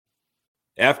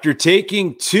After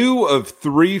taking 2 of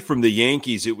 3 from the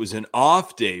Yankees, it was an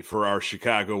off day for our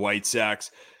Chicago White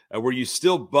Sox. Were you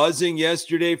still buzzing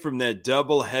yesterday from that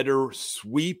doubleheader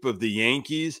sweep of the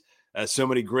Yankees? So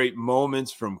many great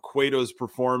moments from Cueto's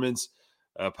performance,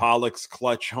 Pollock's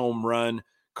clutch home run,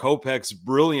 Kopech's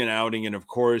brilliant outing, and of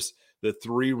course, the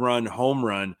 3-run home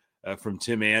run from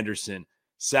Tim Anderson.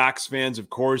 Sox fans, of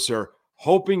course, are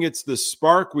hoping it's the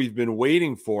spark we've been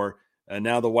waiting for. And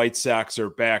now the White Sox are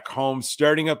back home,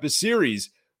 starting up a series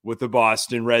with the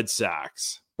Boston Red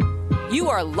Sox. You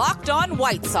are Locked On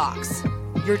White Sox,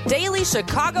 your daily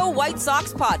Chicago White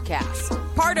Sox podcast.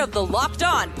 Part of the Locked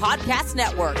On Podcast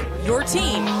Network, your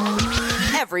team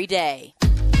every day.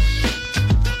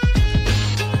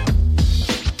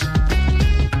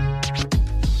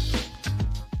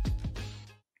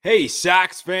 Hey,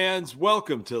 Sox fans,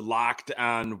 welcome to Locked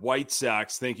On White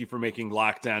Sox. Thank you for making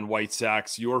Locked On White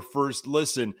Sox your first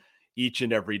listen each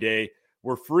and every day.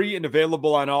 We're free and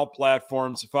available on all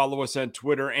platforms. Follow us on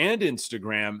Twitter and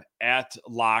Instagram at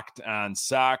Locked On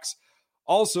Sox.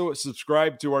 Also,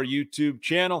 subscribe to our YouTube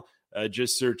channel.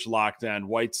 Just search Locked On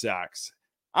White Sox.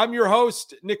 I'm your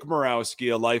host, Nick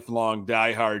Morawski, a lifelong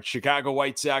diehard Chicago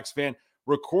White Sox fan,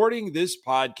 recording this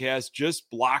podcast just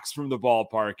blocks from the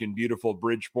ballpark in beautiful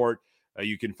Bridgeport.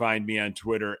 You can find me on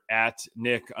Twitter at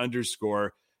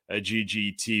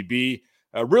Nick_GGTB.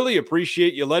 Really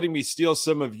appreciate you letting me steal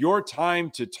some of your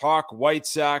time to talk White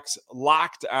Sox.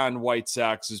 Locked On White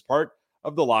Sox is part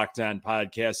of the Locked On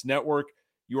Podcast Network,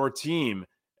 your team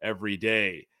every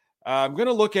day. I'm going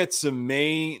to look at some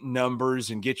May numbers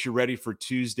and get you ready for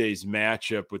Tuesday's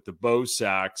matchup with the Bo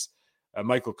Sox.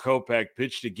 Michael Kopech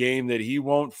pitched a game that he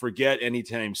won't forget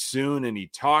anytime soon, and he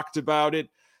talked about it.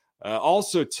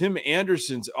 Also, Tim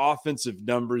Anderson's offensive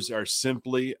numbers are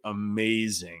simply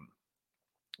amazing.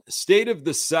 State of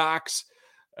the Sox,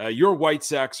 your White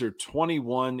Sox are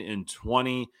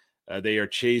 21-20. They are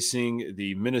chasing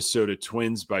the Minnesota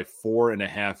Twins by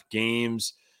 4.5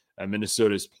 games.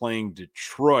 Minnesota is playing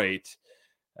Detroit.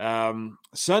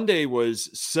 Sunday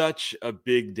was such a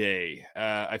big day.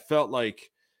 I felt like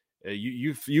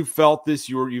you felt this.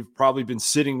 You've probably been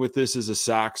sitting with this as a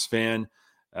Sox fan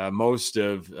most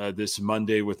of this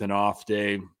Monday with an off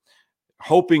day,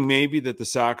 hoping maybe that the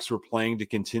Sox were playing to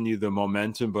continue the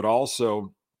momentum, but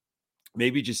also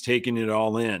maybe just taking it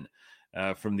all in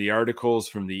from the articles,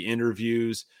 from the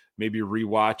interviews, maybe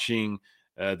rewatching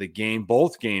the game,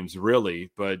 both games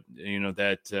really, but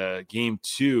that game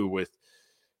 2 with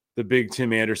the big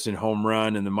Tim Anderson home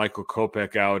run and the Michael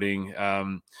Kopech outing.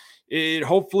 It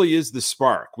hopefully is the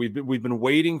spark. We've been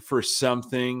waiting for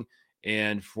something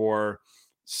and for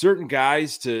certain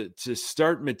guys to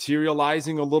start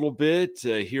materializing a little bit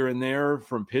here and there,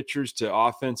 from pitchers to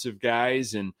offensive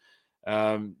guys. And,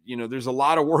 there's a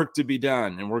lot of work to be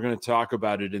done, and we're going to talk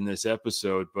about it in this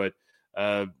episode. But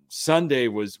Sunday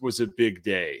was a big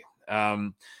day.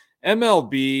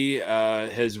 MLB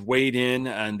has weighed in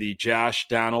on the Josh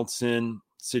Donaldson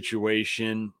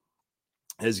situation,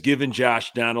 has given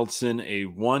Josh Donaldson a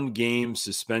 1-game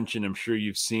suspension. I'm sure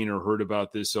you've seen or heard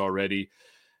about this already.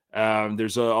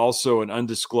 There's also an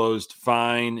undisclosed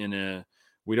fine, and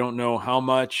we don't know how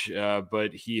much,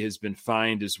 but he has been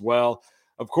fined as well.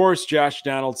 Of course, Josh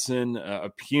Donaldson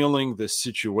appealing the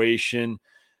situation.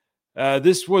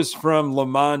 This was from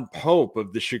Lamont Pope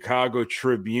of the Chicago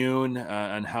Tribune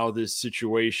on how this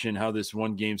situation, how this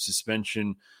 1-game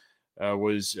suspension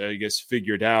was, I guess,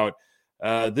 figured out.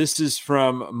 This is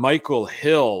from Michael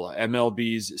Hill,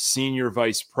 MLB's senior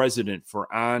vice president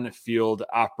for on-field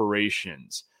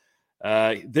operations.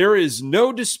 There is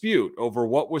no dispute over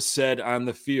what was said on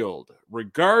the field.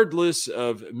 Regardless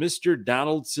of Mr.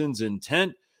 Donaldson's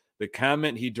intent, the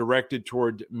comment he directed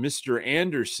toward Mr.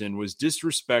 Anderson was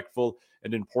disrespectful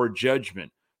and in poor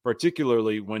judgment,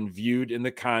 particularly when viewed in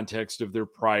the context of their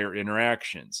prior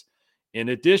interactions. In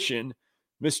addition,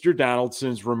 Mr.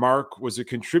 Donaldson's remark was a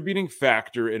contributing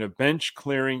factor in a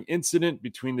bench-clearing incident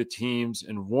between the teams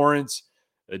and warrants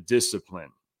a discipline.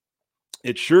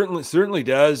 It certainly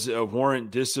does warrant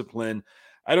discipline.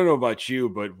 I don't know about you,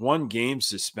 but 1-game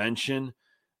suspension,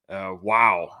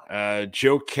 wow.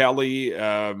 Joe Kelly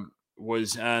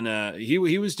was on he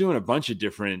was doing a bunch of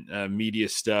different media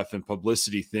stuff and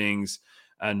publicity things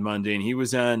on Monday, and he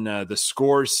was on the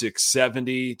Score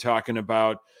 670 talking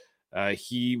about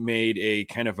he made a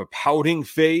kind of a pouting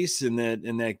face in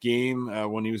that game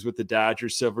when he was with the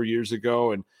Dodgers several years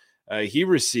ago, and he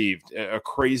received a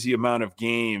crazy amount of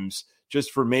games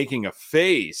just for making a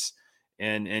face.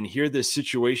 And here, this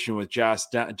situation with Josh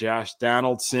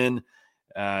Donaldson,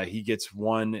 he gets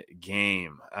 1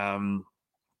 game.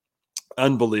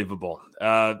 Unbelievable.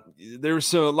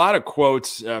 There's a lot of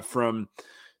quotes from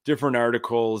different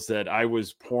articles that I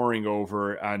was poring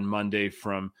over on Monday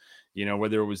from,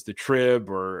 whether it was the Trib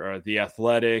or the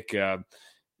Athletic,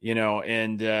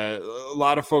 and a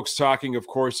lot of folks talking, of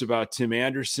course, about Tim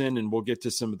Anderson, and we'll get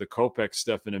to some of the Kopech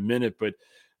stuff in a minute. But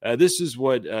this is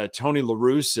what Tony La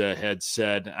Russa had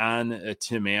said on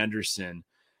Tim Anderson.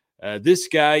 This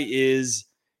guy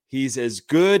he's as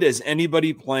good as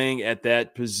anybody playing at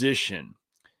that position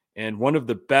and one of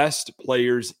the best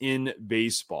players in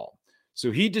baseball.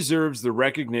 So he deserves the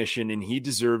recognition and he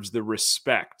deserves the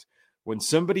respect. When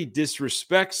somebody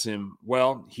disrespects him,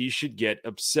 well, he should get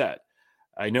upset.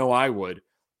 I know I would.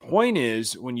 Point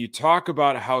is, when you talk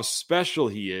about how special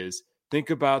he is, think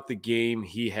about the game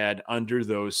he had under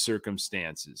those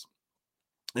circumstances.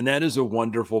 And that is a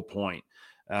wonderful point.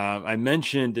 I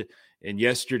mentioned in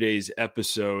yesterday's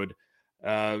episode,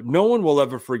 no one will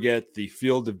ever forget the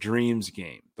Field of Dreams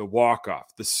game, the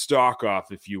walk-off, the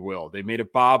stalk-off, if you will. They made a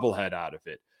bobblehead out of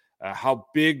it. How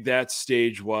big that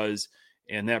stage was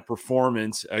and that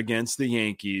performance against the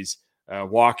Yankees,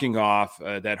 walking off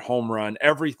that home run,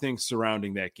 everything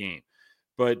surrounding that game.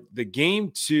 But the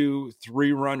Game 2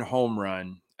 3-run home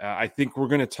run, I think we're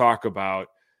going to talk about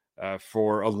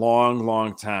for a long,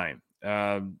 long time.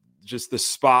 Just the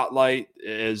spotlight,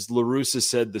 as La Russa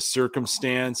said, the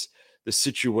circumstance, the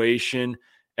situation,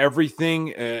 everything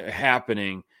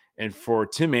happening. And for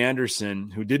Tim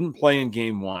Anderson, who didn't play in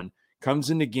Game 1,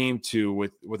 comes into Game 2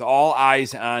 with all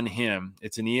eyes on him.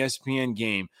 It's an ESPN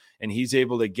game, and he's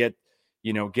able to get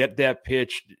that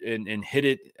pitch and hit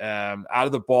it out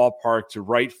of the ballpark to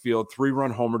right field, 3-run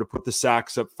homer to put the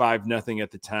Sox up 5-0 at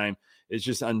the time. It's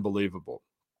just unbelievable.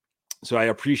 So I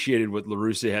appreciated what La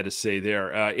Russa had to say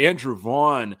there. Andrew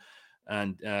Vaughn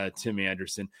on Tim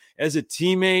Anderson. As a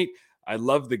teammate, I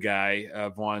love the guy.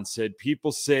 Vaughn said,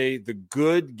 people say the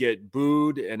good get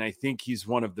booed, and I think he's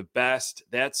one of the best.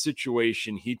 That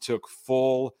situation he took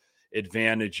full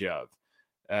advantage of.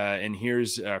 And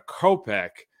here's Kopech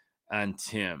on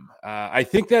Tim. I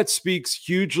think that speaks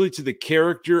hugely to the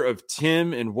character of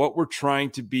Tim and what we're trying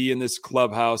to be in this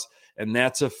clubhouse, and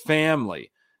that's a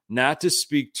family. Not to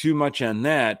speak too much on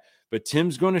that, but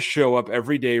Tim's going to show up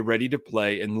every day ready to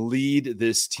play and lead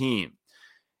this team.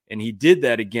 And he did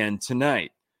that again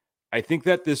tonight. I think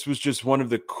that this was just one of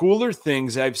the cooler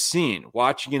things I've seen,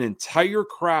 watching an entire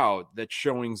crowd that's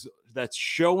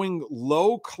showing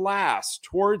low class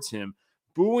towards him,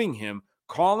 booing him,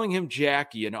 calling him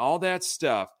Jackie and all that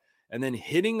stuff, and then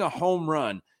hitting a home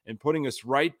run and putting us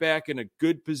right back in a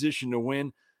good position to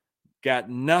win.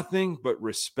 Got nothing but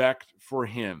respect for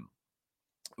him.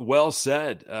 Well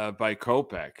said by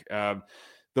Kopech.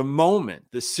 The moment,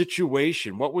 the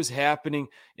situation, what was happening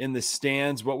in the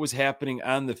stands, what was happening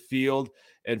on the field,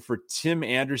 and for Tim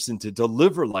Anderson to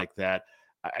deliver like that,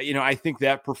 I think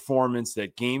that performance,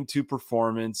 that Game 2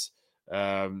 performance,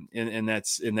 and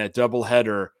that's in that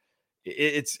doubleheader,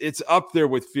 it's up there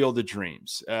with Field of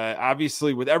Dreams.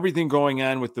 Obviously, with everything going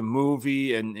on with the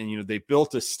movie, and they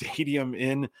built a stadium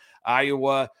in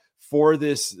Iowa for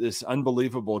this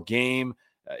unbelievable game.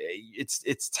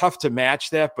 It's tough to match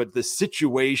that, but the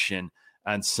situation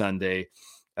on Sunday,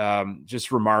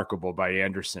 just remarkable by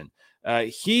Anderson.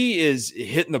 He is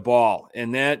hitting the ball,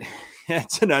 and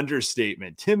that's an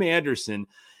understatement. Tim Anderson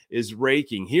is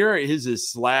raking. Here is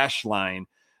his slash line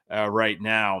right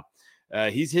now.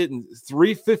 He's hitting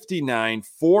 359,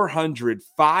 400,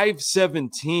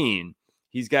 517.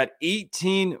 He's got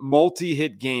 18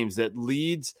 multi-hit games that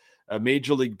leads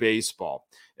Major League Baseball.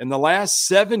 In the last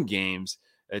 7 games,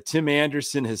 Tim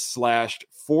Anderson has slashed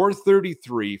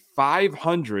 433,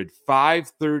 500,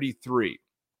 533.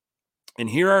 And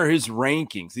here are his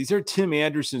rankings. These are Tim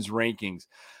Anderson's rankings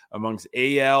amongst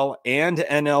AL and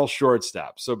NL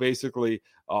shortstops. So basically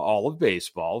all of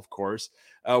baseball, of course.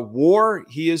 WAR,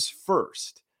 he is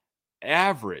first.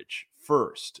 Average,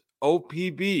 first.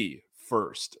 OPB,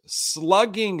 first.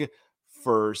 Slugging,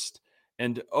 first.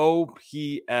 And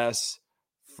OPS,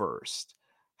 first.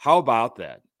 How about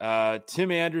that?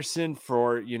 Tim Anderson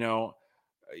for,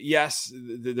 yes,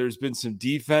 there's been some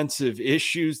defensive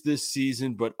issues this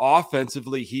season, but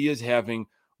offensively, he is having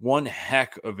one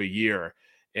heck of a year.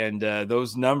 And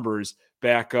those numbers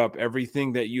back up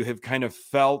everything that you have kind of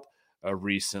felt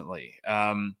recently.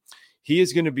 He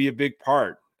is going to be a big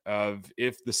part of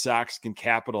if the Sox can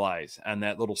capitalize on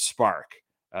that little spark,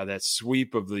 that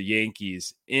sweep of the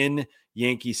Yankees in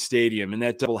Yankee Stadium in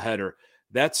that doubleheader.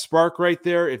 That spark right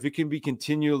there, if it can be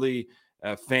continually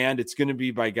fanned, it's going to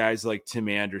be by guys like Tim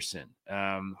Anderson,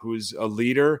 who's a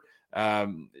leader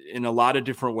in a lot of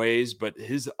different ways, but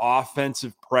his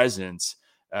offensive presence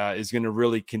is going to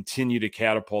really continue to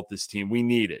catapult this team. We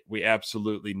need it. We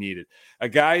absolutely need it. A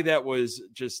guy that was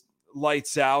just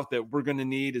lights out that we're going to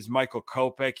need is Michael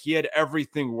Kopech. He had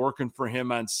everything working for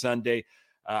him on Sunday.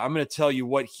 I'm going to tell you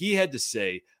what he had to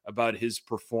say about his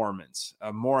performance.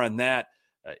 More on that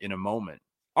in a moment.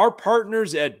 Our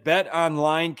partners at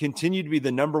BetOnline continue to be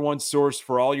the number one source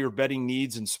for all your betting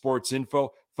needs and sports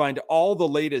info. Find all the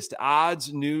latest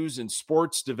odds, news, and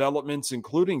sports developments,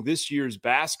 including this year's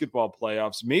basketball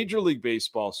playoffs, Major League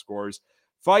Baseball scores,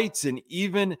 fights, and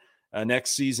even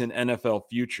next season NFL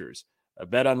futures.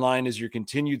 BetOnline is your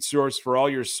continued source for all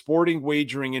your sporting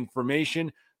wagering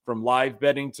information, from live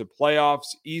betting to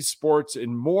playoffs, esports,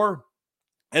 and more.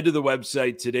 Head to the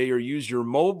website today or use your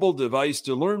mobile device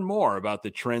to learn more about the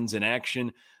trends in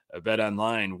action.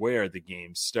 BetOnline, where the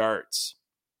game starts.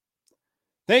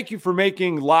 Thank you for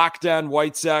making Locked On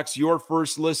White Sox your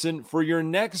first listen. For your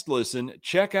next listen,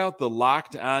 check out the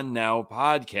Locked On Now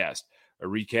podcast,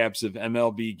 recaps of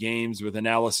MLB games with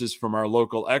analysis from our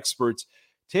local experts,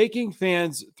 taking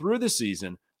fans through the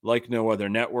season like no other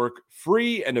network,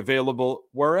 free and available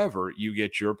wherever you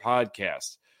get your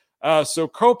podcasts. So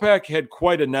Kopech had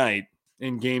quite a night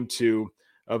in Game 2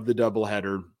 of the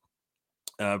doubleheader.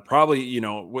 Probably,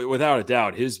 without a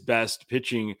doubt, his best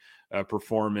pitching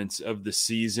performance of the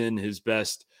season, his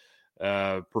best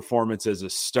performance as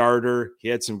a starter. He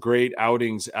had some great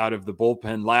outings out of the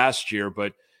bullpen last year,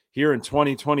 but here in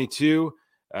 2022,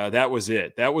 that was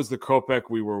it. That was the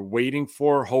Kopech we were waiting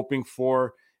for, hoping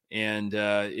for. And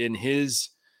in his,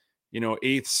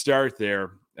 eighth start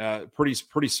there,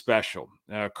 pretty special.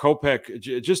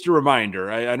 Kopech, just a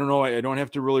reminder, I don't know, I don't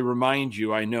have to really remind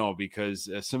you, I know, because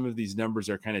some of these numbers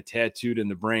are kind of tattooed in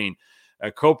the brain.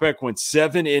 Kopech went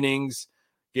 7 innings,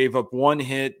 gave up 1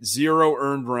 hit, 0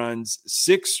 earned runs,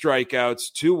 6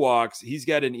 strikeouts, 2 walks. He's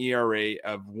got an ERA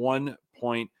of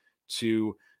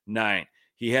 1.29.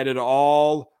 He had it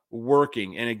all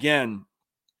working. And again,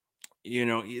 he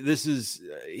just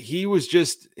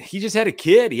had a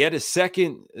kid. He had a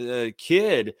second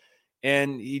kid,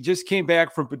 and he just came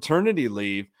back from paternity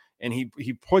leave, and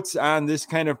he puts on this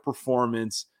kind of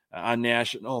performance on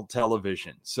national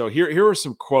television. So here are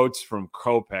some quotes from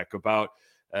Kopech about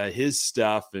his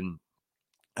stuff and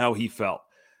how he felt.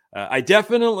 I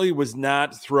definitely was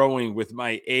not throwing with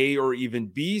my A or even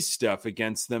B stuff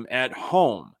against them at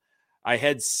home. I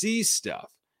had C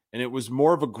stuff, and it was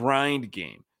more of a grind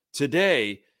game.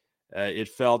 Today, it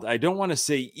felt, I don't want to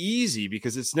say easy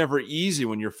because it's never easy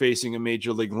when you're facing a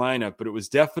major league lineup, but it was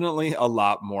definitely a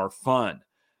lot more fun.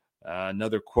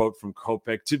 Another quote from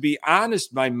Kopech: to be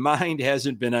honest, my mind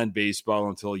hasn't been on baseball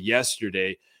until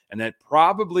yesterday, and that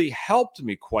probably helped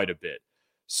me quite a bit.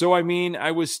 So,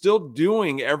 I was still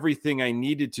doing everything I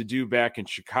needed to do back in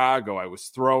Chicago. I was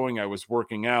throwing, I was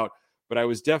working out, but I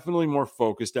was definitely more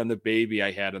focused on the baby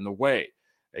I had on the way.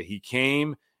 He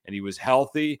came and he was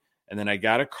healthy, and then I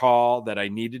got a call that I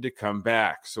needed to come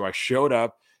back. So I showed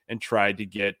up and tried to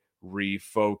get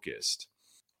refocused.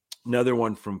 Another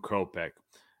one from Kopech.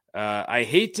 I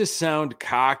hate to sound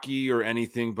cocky or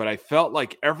anything, but I felt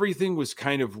like everything was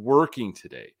kind of working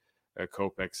today,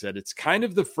 Kopech said. It's kind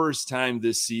of the first time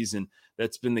this season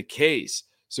that's been the case.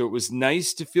 So it was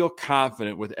nice to feel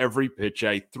confident with every pitch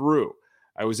I threw.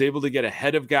 I was able to get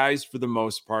ahead of guys for the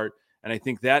most part, and I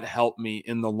think that helped me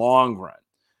in the long run.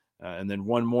 And then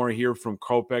one more here from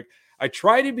Kopech. I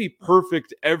try to be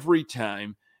perfect every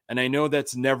time, and I know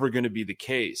that's never going to be the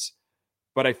case.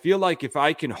 But I feel like if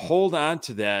I can hold on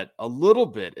to that a little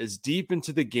bit as deep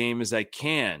into the game as I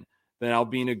can, then I'll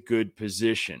be in a good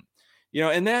position.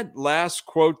 And that last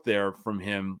quote there from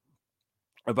him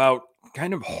about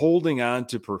kind of holding on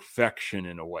to perfection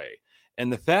in a way,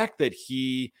 and the fact that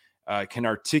he can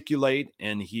articulate,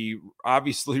 and he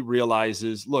obviously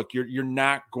realizes, look, you're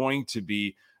not going to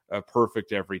be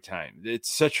perfect every time.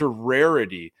 It's such a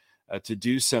rarity to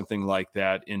do something like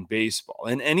that in baseball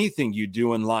and anything you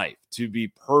do in life, to be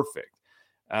perfect.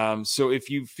 So if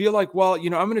you feel like, well, I'm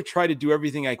going to try to do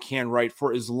everything I can right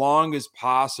for as long as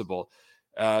possible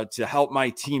to help my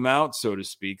team out, so to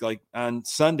speak. Like on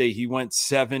Sunday, he went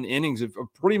 7 innings of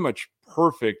pretty much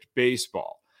perfect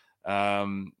baseball.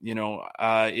 It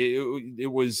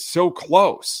was so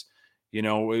close,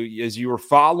 as you were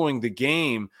following the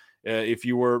game. If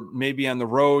you were maybe on the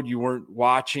road, you weren't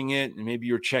watching it, and maybe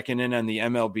you're checking in on the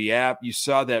MLB app, you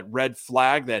saw that red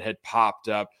flag that had popped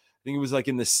up. I think it was like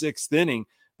in the 6th inning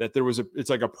that it's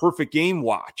like a perfect game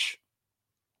watch.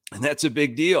 And that's a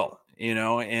big deal,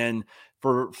 and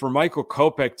for Michael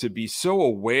Kopech to be so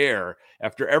aware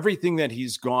after everything that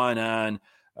he's gone on,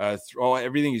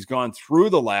 everything he's gone through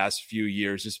the last few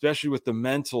years, especially with the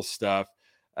mental stuff,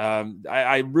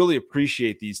 I really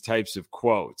appreciate these types of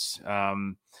quotes.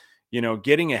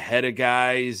 Getting ahead of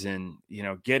guys and,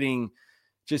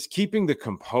 just keeping the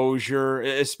composure,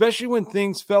 especially when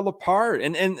things fell apart.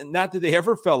 And not that they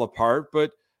ever fell apart,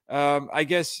 but I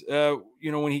guess,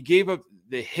 when he gave up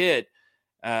the hit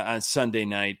on Sunday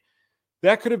night,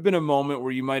 that could have been a moment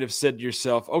where you might have said to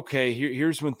yourself, okay,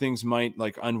 here's when things might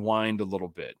like unwind a little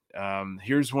bit.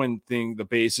 Here's when the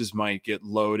bases might get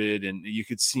loaded and you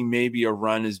could see maybe a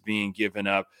run is being given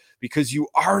up because you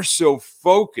are so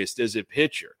focused as a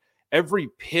pitcher. Every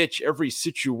pitch, every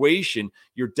situation,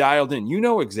 you're dialed in. You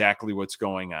know exactly what's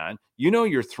going on. You know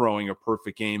you're throwing a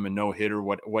perfect game, a no-hitter,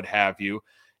 what have you.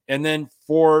 And then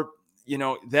for,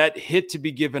 that hit to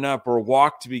be given up or a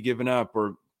walk to be given up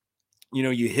or,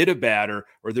 you hit a batter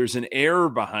or there's an error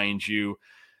behind you,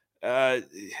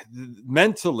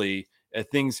 mentally,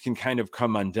 things can kind of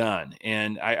come undone.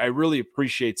 And I really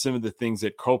appreciate some of the things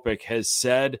that Kopech has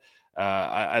said.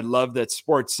 I love that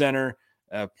SportsCenter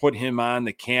put him on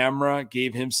the camera,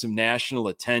 gave him some national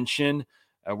attention.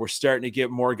 We're starting to get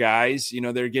more guys,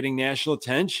 they're getting national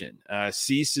attention.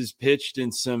 Cease has pitched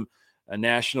in some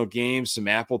national games, some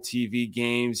Apple TV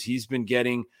games. He's been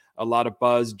getting a lot of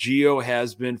buzz. Gio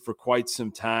has been for quite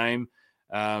some time.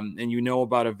 And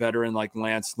about a veteran like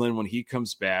Lance Lynn when he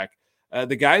comes back.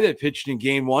 The guy that pitched in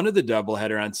game one of the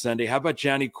doubleheader on Sunday, how about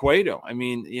Johnny Cueto? I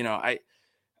mean,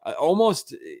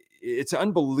 it's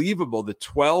unbelievable the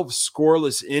 12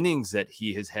 scoreless innings that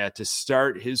he has had to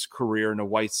start his career in a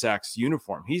White Sox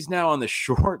uniform. He's now on the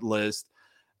short list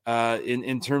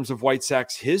in terms of White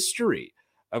Sox history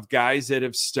of guys that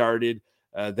have started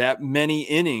that many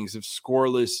innings of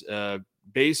scoreless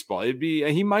baseball.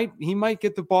 He might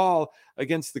get the ball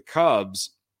against the Cubs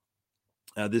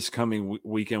this coming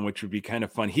weekend, which would be kind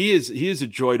of fun. He is a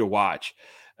joy to watch.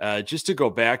 Just to go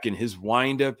back in his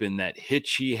windup and that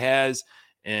hitch he has,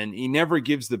 and he never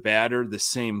gives the batter the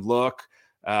same look.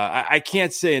 I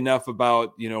can't say enough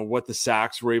about what the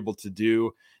Sox were able to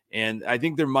do, and I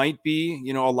think there might be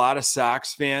a lot of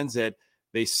Sox fans that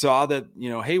they saw that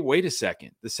hey, wait a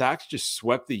second, the Sox just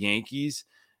swept the Yankees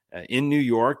in New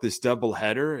York, this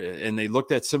doubleheader, and they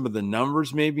looked at some of the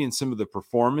numbers maybe and some of the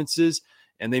performances.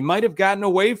 And they might have gotten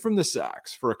away from the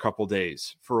Sox for a couple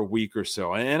days, for a week or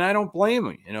so. And I don't blame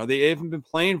them. They haven't been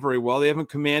playing very well. They haven't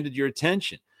commanded your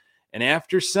attention. And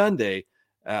after Sunday,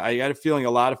 I got a feeling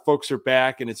a lot of folks are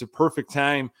back, and it's a perfect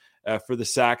time for the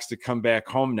Sox to come back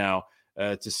home now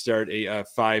to start a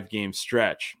 5-game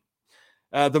stretch.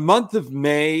 The month of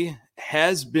May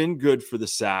has been good for the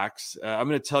Sox. I'm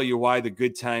going to tell you why the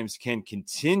good times can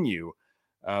continue.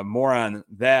 More on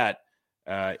that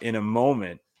in a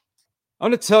moment. I'm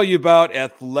going to tell you about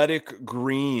Athletic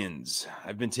Greens.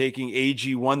 I've been taking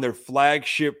AG1, their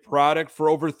flagship product, for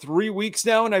over 3 weeks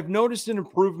now, and I've noticed an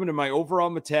improvement in my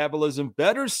overall metabolism,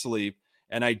 better sleep,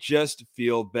 and I just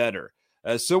feel better.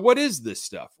 So what is this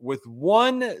stuff? With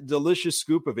one delicious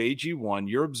scoop of AG1,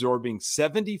 you're absorbing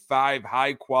 75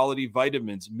 high-quality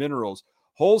vitamins, minerals,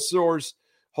 whole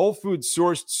food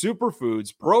sourced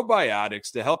superfoods,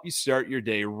 probiotics to help you start your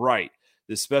day right.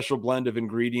 This special blend of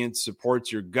ingredients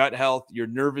supports your gut health, your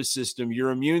nervous system, your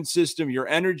immune system, your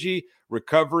energy,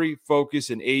 recovery, focus,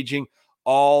 and aging,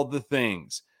 all the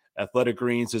things. Athletic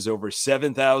Greens has over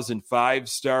 7,000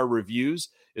 5-star reviews,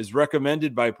 is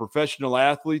recommended by professional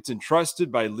athletes, and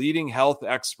trusted by leading health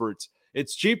experts.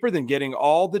 It's cheaper than getting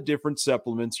all the different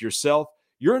supplements yourself.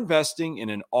 You're investing in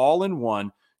an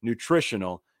all-in-one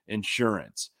nutritional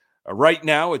insurance. Right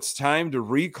now, it's time to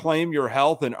reclaim your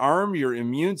health and arm your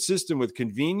immune system with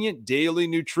convenient daily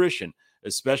nutrition,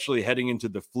 especially heading into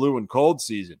the flu and cold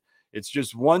season. It's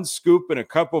just one scoop in a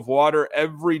cup of water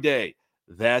every day.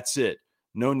 That's it.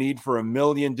 No need for a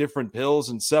million different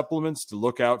pills and supplements to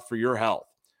look out for your health.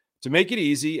 To make it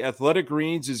easy, Athletic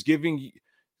Greens is going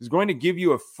to give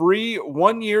you a free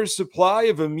 1-year supply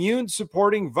of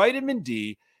immune-supporting vitamin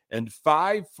D and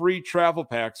 5 free travel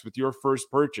packs with your first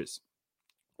purchase.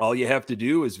 All you have to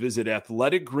do is visit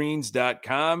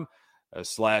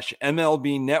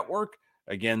athleticgreens.com/MLB network.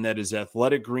 Again, that is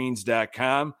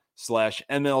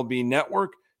athleticgreens.com/MLB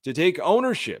network to take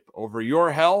ownership over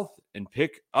your health and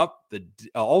pick up the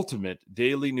ultimate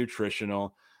daily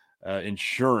nutritional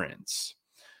insurance.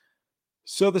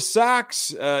 So the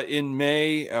Sox in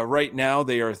May, right now,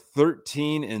 they are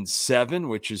 13-7,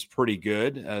 which is pretty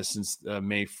good since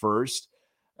May 1st.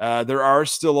 There are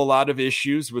still a lot of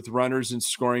issues with runners in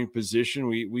scoring position.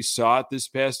 We saw it this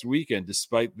past weekend,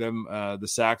 despite them, the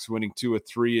Sox winning 2 of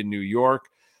 3 in New York.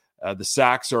 The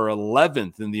Sox are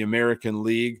 11th in the American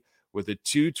League with a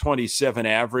 .227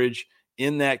 average.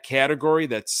 In that category,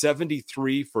 that's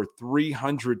 73 for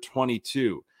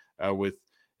 322 with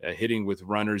hitting with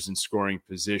runners in scoring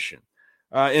position.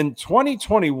 In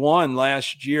 2021,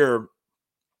 last year,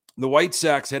 the White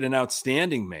Sox had an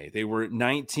outstanding May. They were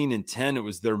 19-10. It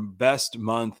was their best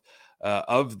month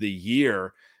of the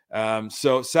year.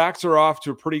 So Sox are off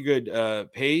to a pretty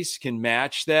good pace, can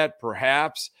match that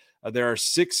perhaps. There are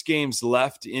 6 games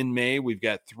left in May. We've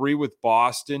got 3 with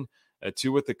Boston,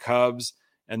 2 with the Cubs,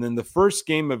 and then the first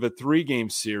game of a 3-game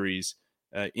series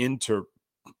in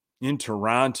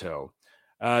Toronto.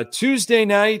 Tuesday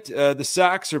night, the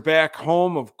Sox are back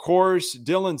home, of course.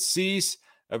 Dylan Cease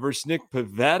versus Nick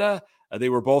Pivetta. They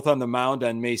were both on the mound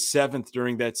on May 7th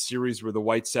during that series where the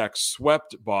White Sox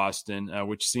swept Boston,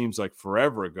 which seems like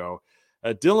forever ago.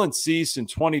 Dylan Cease in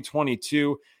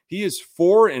 2022, he is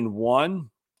 4-1,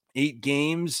 8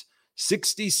 games,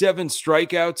 67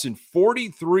 strikeouts in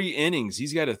 43 innings.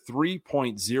 He's got a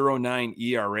 3.09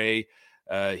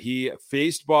 ERA. He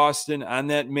faced Boston on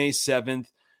that May 7th,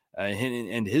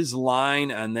 and his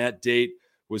line on that date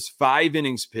was 5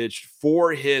 innings pitched,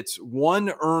 4 hits,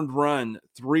 1 earned run,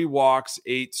 3 walks,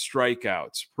 8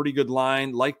 strikeouts. Pretty good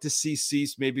line. Like to see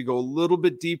Cease maybe go a little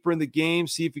bit deeper in the game,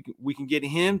 see if we can get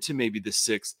him to maybe the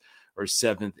 6th or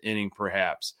 7th inning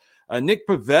perhaps. Nick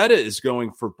Pivetta is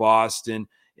going for Boston.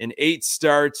 In 8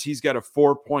 starts, he's got a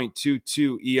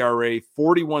 4.22 ERA,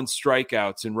 41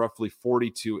 strikeouts in roughly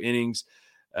 42 innings.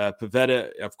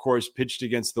 Pivetta, of course, pitched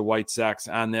against the White Sox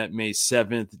on that May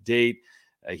 7th date.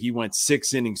 He went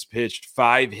 6 innings pitched,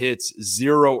 5 hits,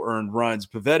 0 earned runs.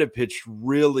 Pivetta pitched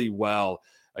really well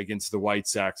against the White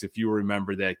Sox, if you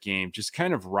remember that game. Just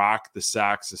kind of rocked the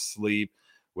Sox asleep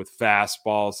with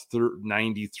fastballs,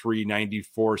 93,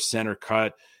 94 center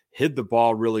cut. Hit the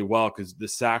ball really well because the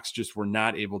Sox just were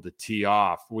not able to tee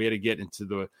off. We had to get into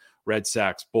the Red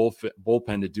Sox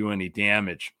bullpen to do any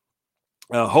damage.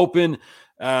 Hoping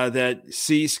that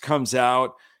Cease comes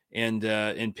out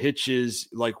and pitches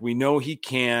like we know he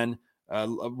can.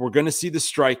 We're going to see the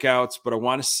strikeouts, but I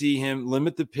want to see him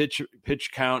limit the pitch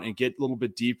count and get a little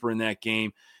bit deeper in that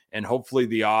game. And hopefully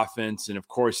the offense and, of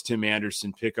course, Tim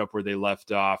Anderson pick up where they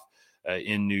left off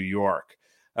in New York.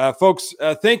 Folks,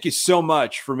 thank you so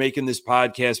much for making this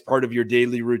podcast part of your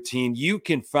daily routine. You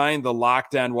can find the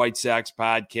Locked On White Sox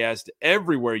podcast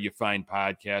everywhere you find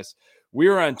podcasts.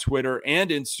 We're on Twitter and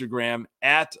Instagram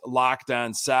at Locked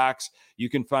On Sox. You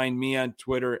can find me on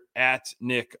Twitter at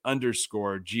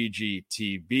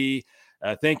Nick_GGTB.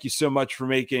 Thank you so much for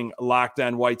making Locked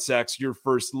On White Sox your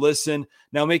first listen.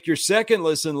 Now make your second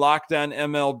listen Locked On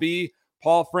MLB.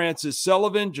 Paul Francis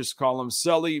Sullivan, just call him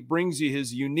Sully, brings you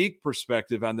his unique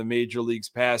perspective on the major leagues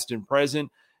past and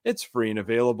present. It's free and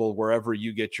available wherever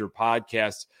you get your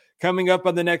podcasts. Coming up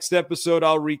on the next episode,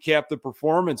 I'll recap the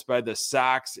performance by the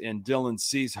Sox and Dylan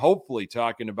Cease, hopefully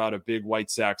talking about a big White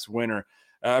Sox winner.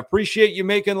 Appreciate you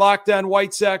making Locked On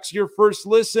White Sox your first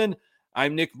listen.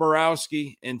 I'm Nick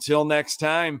Morawski. Until next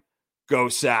time, go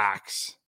Sox.